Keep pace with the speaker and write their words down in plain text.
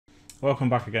Welcome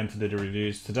back again to Diddy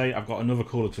Reviews. Today I've got another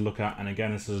cooler to look at, and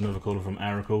again this is another cooler from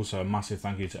Aerocool, so a massive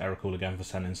thank you to Aerocool again for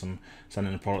sending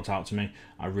the product out to me.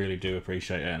 I really do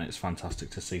appreciate it, and it's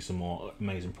fantastic to see some more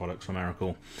amazing products from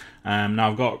Aerocool. Now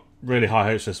I've got really high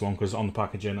hopes for this one because on the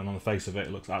packaging and on the face of it,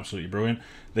 it looks absolutely brilliant.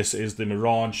 This is the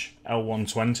Mirage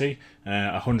L120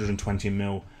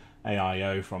 120mm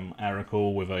AIO from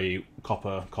Aerocool with a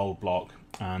copper cold block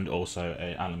and also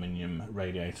a aluminium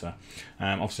radiator.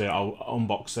 Obviously I'll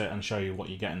unbox it and show you what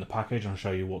you get in the package, and I'll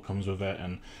show you what comes with it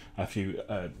and a few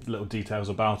little details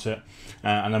about it,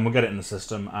 and then we'll get it in the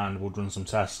system and we'll run some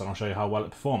tests and I'll show you how well it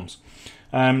performs.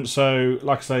 So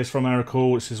like I say, it's from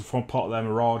Aerocool. This is from part of their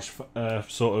Mirage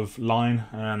sort of line,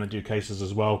 and they do cases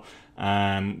as well,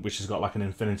 which has got like an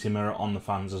infinity mirror on the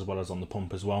fans as well as on the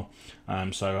pump as well.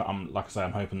 So like I say,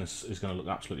 I'm hoping this is going to look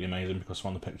absolutely amazing because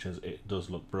from the pictures it does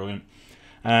look brilliant.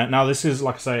 Now this is,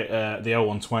 like I say, the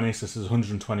L120, so this is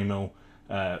 120mm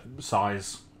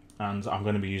size, and I'm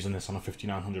going to be using this on a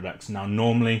 5900X. Now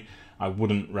normally I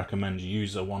wouldn't recommend you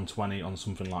use a 120 on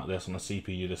something like this on a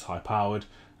CPU this high powered,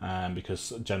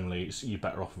 because generally you're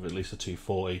better off with at least a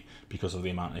 240 because of the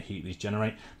amount of heat these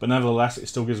generate. But nevertheless, it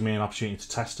still gives me an opportunity to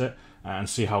test it and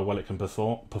see how well it can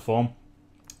perform.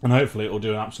 And hopefully it will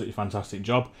do an absolutely fantastic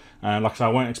job. Like I said, I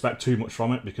won't expect too much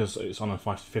from it because it's on a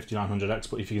 5900X,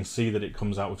 but if you can see that it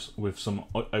comes out with some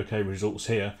okay results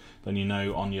here, then you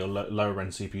know on your lower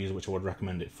end CPUs, which I would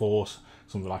recommend it for,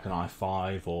 something like an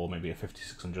i5 or maybe a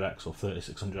 5600X or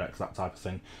 3600X, that type of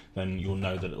thing, then you'll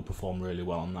know that it'll perform really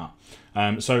well on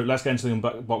that. So let's get into the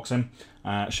unboxing,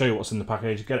 show you what's in the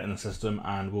package, get it in the system,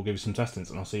 and we'll give you some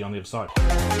testings, and I'll see you on the other side.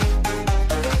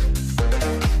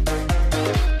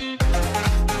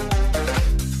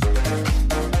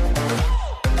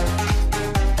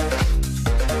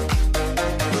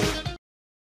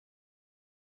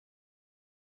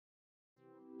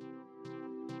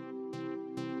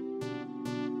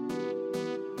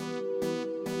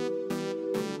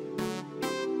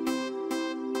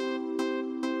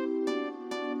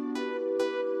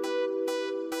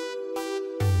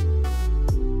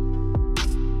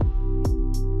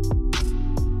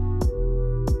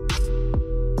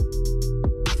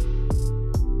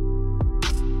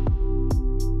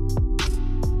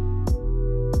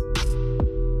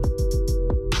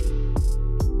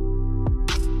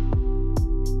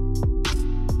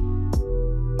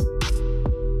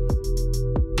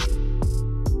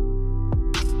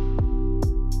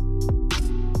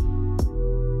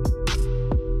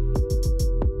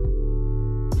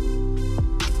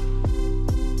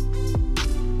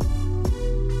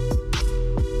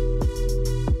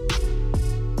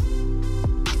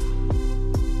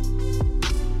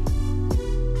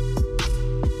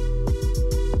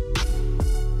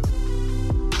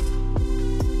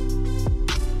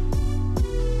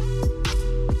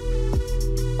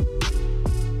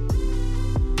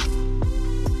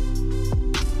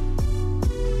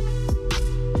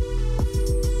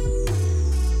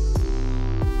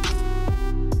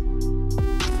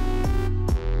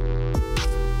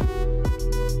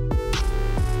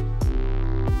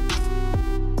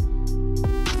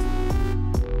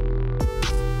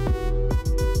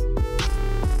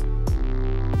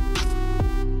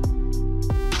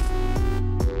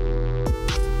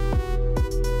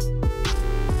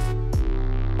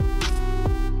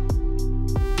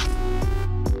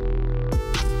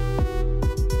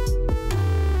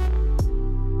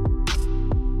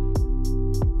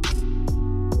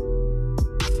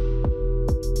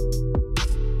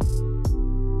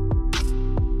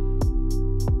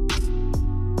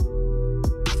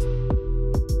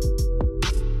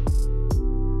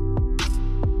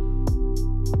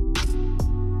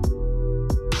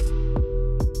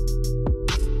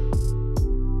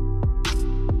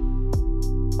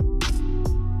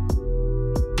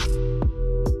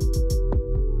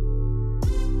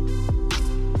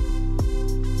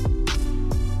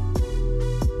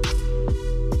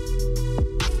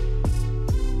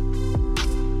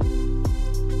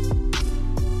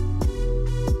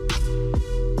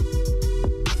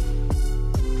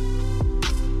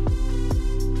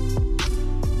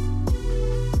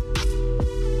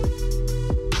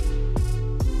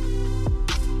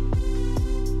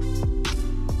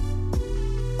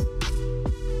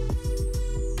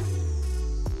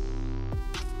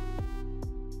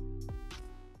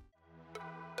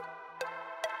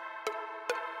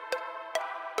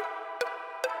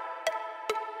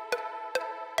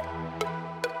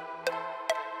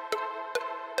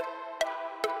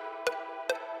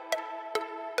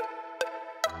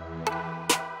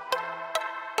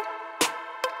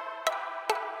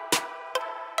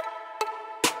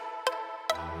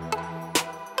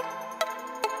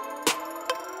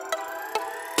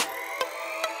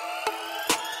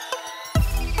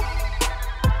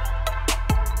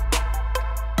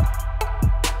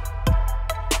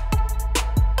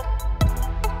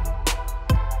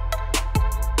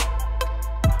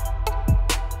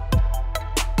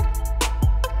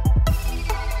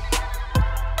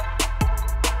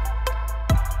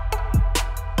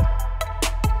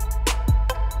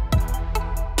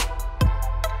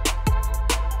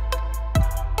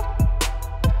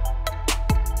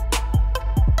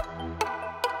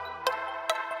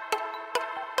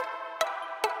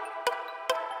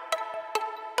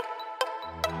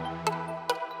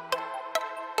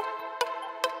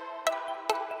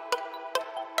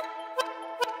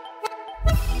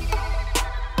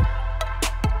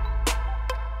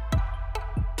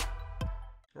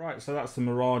 Right, so that's the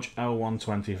Mirage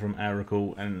L120 from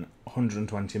Aerocool and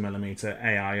 120mm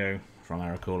AIO from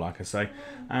Aerocool, like I say.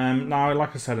 Now,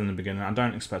 like I said in the beginning, I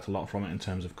don't expect a lot from it in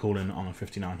terms of cooling on a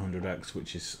 5900X,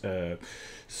 which is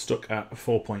stuck at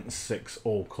 4.6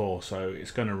 all core, so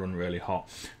it's going to run really hot.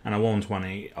 And a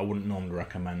 120 I wouldn't normally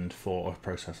recommend for a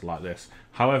processor like this.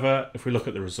 However, if we look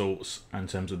at the results in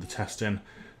terms of the testing,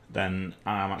 then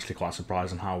I'm actually quite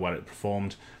surprised on how well it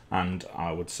performed, and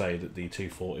I would say that the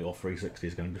 240 or 360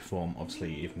 is going to perform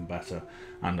obviously even better,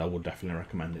 and I would definitely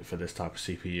recommend it for this type of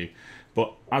CPU.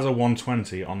 But as a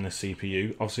 120 on this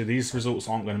CPU, obviously these results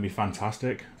aren't going to be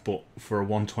fantastic, but for a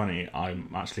 120 I'm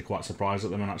actually quite surprised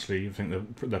at them, and actually think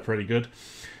they're pretty good.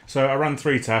 So I ran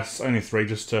 3 tests, only 3,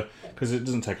 just to, because it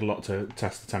doesn't take a lot to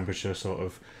test the temperature sort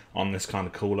of on this kind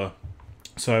of cooler.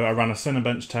 So I ran a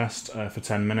Cinebench test for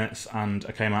 10 minutes, and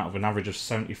I came out with an average of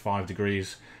 75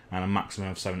 degrees and a maximum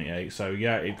of 78. So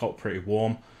yeah, it got pretty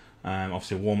warm,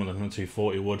 obviously warmer than a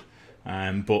 240 would,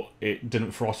 but it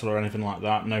didn't throttle or anything like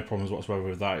that. No problems whatsoever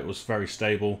with that. It was very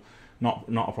stable, not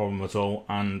a problem at all,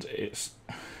 and it's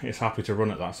happy to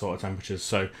run at that sort of temperatures.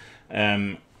 So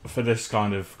for this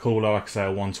kind of cooler, like I say,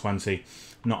 a 120,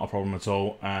 not a problem at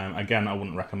all. Again, I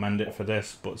wouldn't recommend it for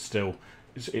this, but still,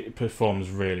 it performs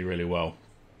really, really well.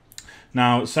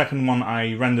 Now, second one,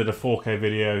 I rendered a 4K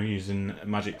video using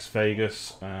Magix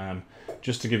Vegas,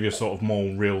 just to give you a sort of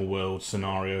more real-world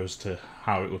scenarios to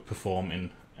how it would perform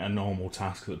in a normal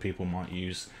task that people might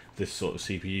use this sort of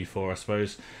CPU for, I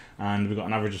suppose. And we got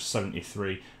an average of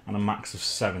 73 and a max of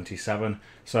 77.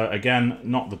 So again,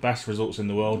 not the best results in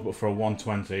the world, but for a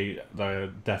 120, they're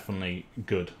definitely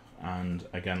good. And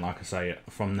again, like I say,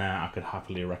 from there I could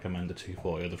happily recommend the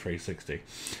 240 or the 360.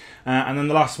 And then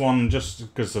the last one, just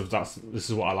because of this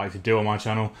is what I like to do on my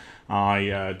channel,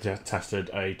 I tested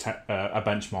a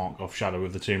benchmark of Shadow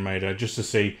of the Tomb Raider, just to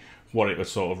see what it would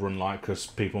sort of run like, because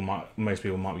most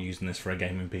people might be using this for a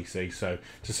gaming PC. So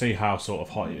to see how sort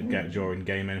of hot it would get during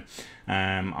gaming,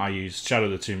 I used Shadow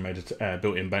of the Tomb Raider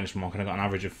built-in benchmark, and I got an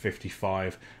average of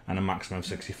 55 and a maximum of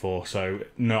 64. So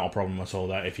not a problem at all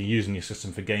there. If you're using your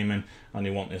system for gaming and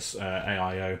you want this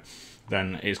AIO,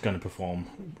 then it's going to perform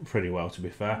pretty well, to be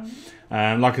fair.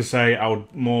 Like I say, I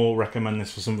would more recommend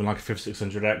this for something like a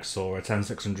 5600X or a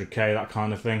 10600K, that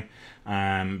kind of thing,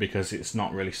 because it's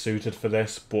not really suited for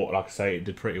this, but like I say, it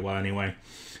did pretty well anyway.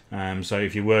 So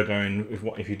if you were going,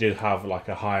 if you did have like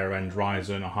a higher end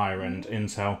Ryzen or higher end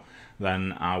Intel,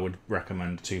 then I would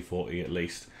recommend 240 at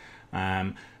least.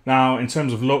 Now, in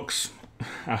terms of looks,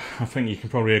 I think you can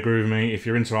probably agree with me. If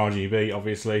you're into RGB,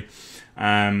 obviously,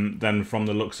 then from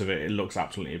the looks of it, it looks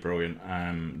absolutely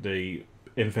brilliant. The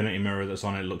infinity mirror that's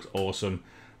on it looks awesome.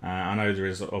 I know there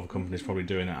is other companies probably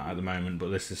doing it at the moment, but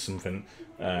this is something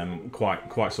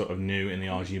quite sort of new in the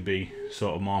RGB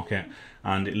sort of market,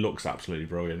 and it looks absolutely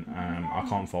brilliant. I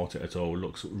can't fault it at all. It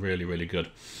looks really, really good.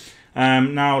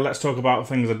 Now let's talk about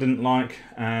things I didn't like.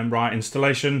 Right,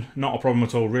 installation, not a problem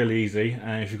at all, really easy.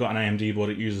 If you've got an AMD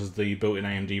board, it uses the built-in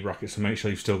AMD brackets, so make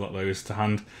sure you've still got those to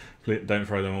hand. Don't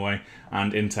throw them away.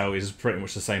 And Intel is pretty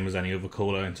much the same as any other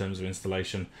cooler in terms of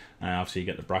installation. Obviously you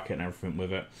get the bracket and everything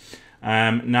with it.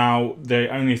 Now, the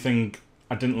only thing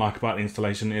I didn't like about the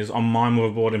installation is on my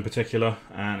motherboard in particular,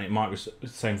 and it might be the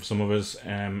same for some others.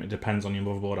 It depends on your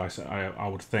motherboard, I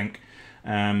would think.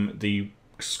 The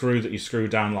screw that you screw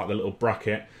down, like the little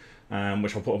bracket,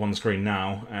 which I'll put up on the screen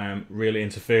now, really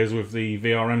interferes with the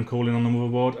VRM cooling on the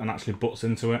motherboard and actually butts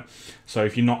into it. So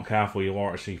if you're not careful, you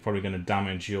are actually probably going to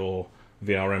damage your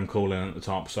VRM cooling at the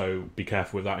top, so be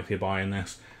careful with that if you're buying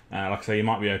this. Like I say, you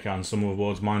might be okay on some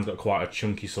motherboards. Mine's got quite a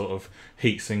chunky sort of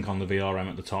heat sink on the VRM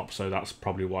at the top, so that's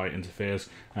probably why it interferes.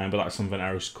 But that's something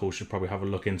Aerocool should probably have a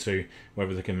look into,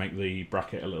 whether they can make the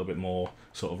bracket a little bit more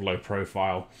sort of low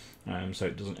profile, so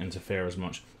it doesn't interfere as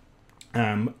much.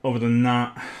 Other than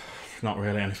that, not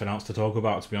really anything else to talk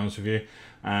about, to be honest with you.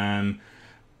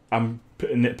 I'm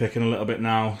nitpicking a little bit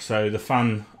now. So the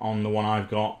fan on the one I've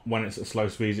got, when it's at slow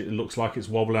speeds, it looks like it's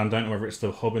wobbling. I don't know whether it's the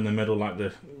hub in the middle, like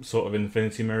the sort of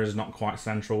infinity mirror is not quite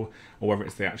central, or whether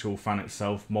it's the actual fan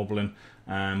itself wobbling.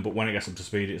 But when it gets up to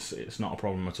speed, it's not a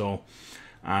problem at all.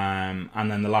 And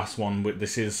then the last one,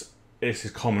 this is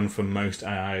common for most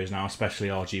AIOs now, especially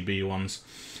RGB ones.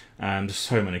 There's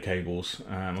so many cables.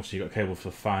 Obviously you've got a cable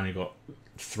for the fan, you've got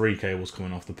 3 cables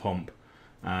coming off the pump.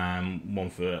 One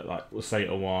for like the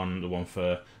SATA one, the one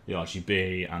for the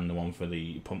RGB, and the one for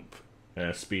the pump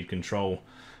speed control.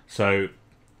 So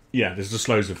yeah, there's just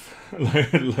loads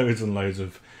and loads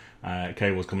of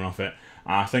cables coming off it.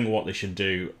 I think what they should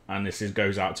do, and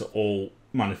goes out to all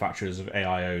manufacturers of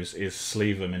AIOs, is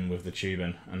sleeve them in with the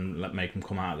tubing and make them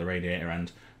come out at the radiator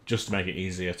end. just to make it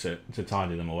easier to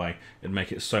tidy them away. It'd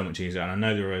make it so much easier, and I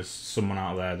know there is someone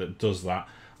out there that does that.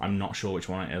 I'm not sure which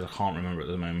one it is. I can't remember at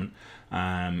the moment.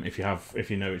 If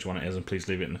you know which one it is, and please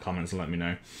leave it in the comments and let me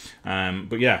know.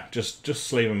 But yeah, just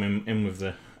sleeve them in with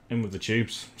the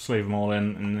tubes, sleeve them all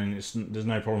in, and then there's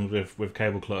no problems with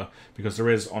cable clutter, because there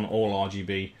is on all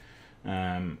RGB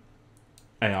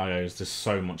AIOs. There's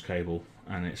so much cable,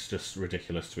 and it's just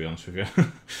ridiculous, to be honest with you.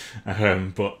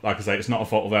 But like I say, it's not a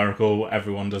fault of Aerocool.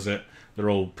 Everyone does it.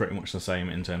 They're all pretty much the same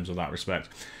in terms of that respect.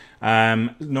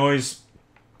 Noise,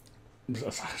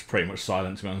 it's pretty much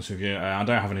silent, to be honest with you. I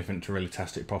don't have anything to really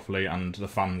test it properly, and the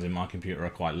fans in my computer are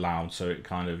quite loud, so it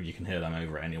kind of, you can hear them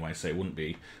over it anyway, so it wouldn't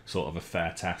be sort of a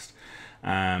fair test.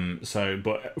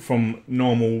 But from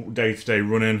normal day-to-day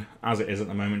running, as it is at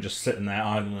the moment, just sitting there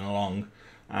idling along,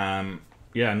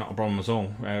 yeah, not a problem at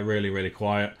all. Really, really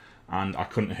quiet, and I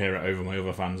couldn't hear it over my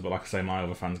other fans, but like I say, my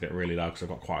other fans get really loud because I've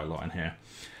got quite a lot in here.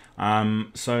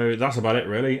 So that's about it,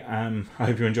 really. I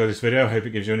hope you enjoyed this video. I hope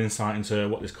it gives you an insight into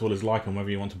what this cooler is like and whether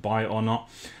you want to buy it or not.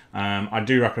 I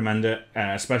do recommend it,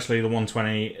 especially the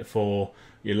 120 for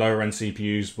your lower end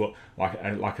CPUs, but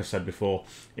like I said before,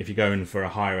 if you're going for a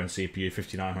higher end CPU,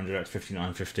 5900X,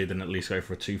 5950, then at least go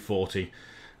for a 240,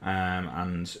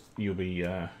 and you'll be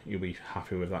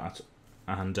happy with that.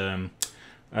 And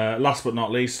last but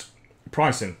not least,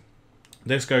 pricing.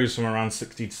 This goes from around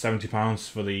 £60 to £70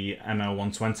 for the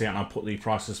ML120, and I'll put the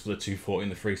prices for the 240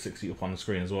 and the 360 up on the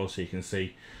screen as well, so you can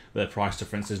see the price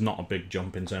difference. Is not a big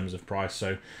jump in terms of price,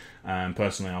 so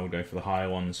personally I would go for the higher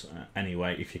ones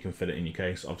anyway, if you can fit it in your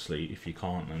case. Obviously if you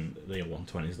can't, then the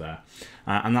 120 is there.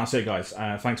 And that's it, guys.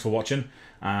 Thanks for watching.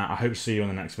 I hope to see you on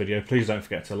the next video. Please don't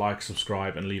forget to like,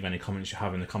 subscribe, and leave any comments you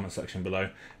have in the comment section below.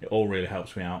 It all really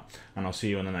helps me out, and I'll see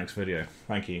you in the next video.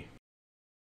 Thank you.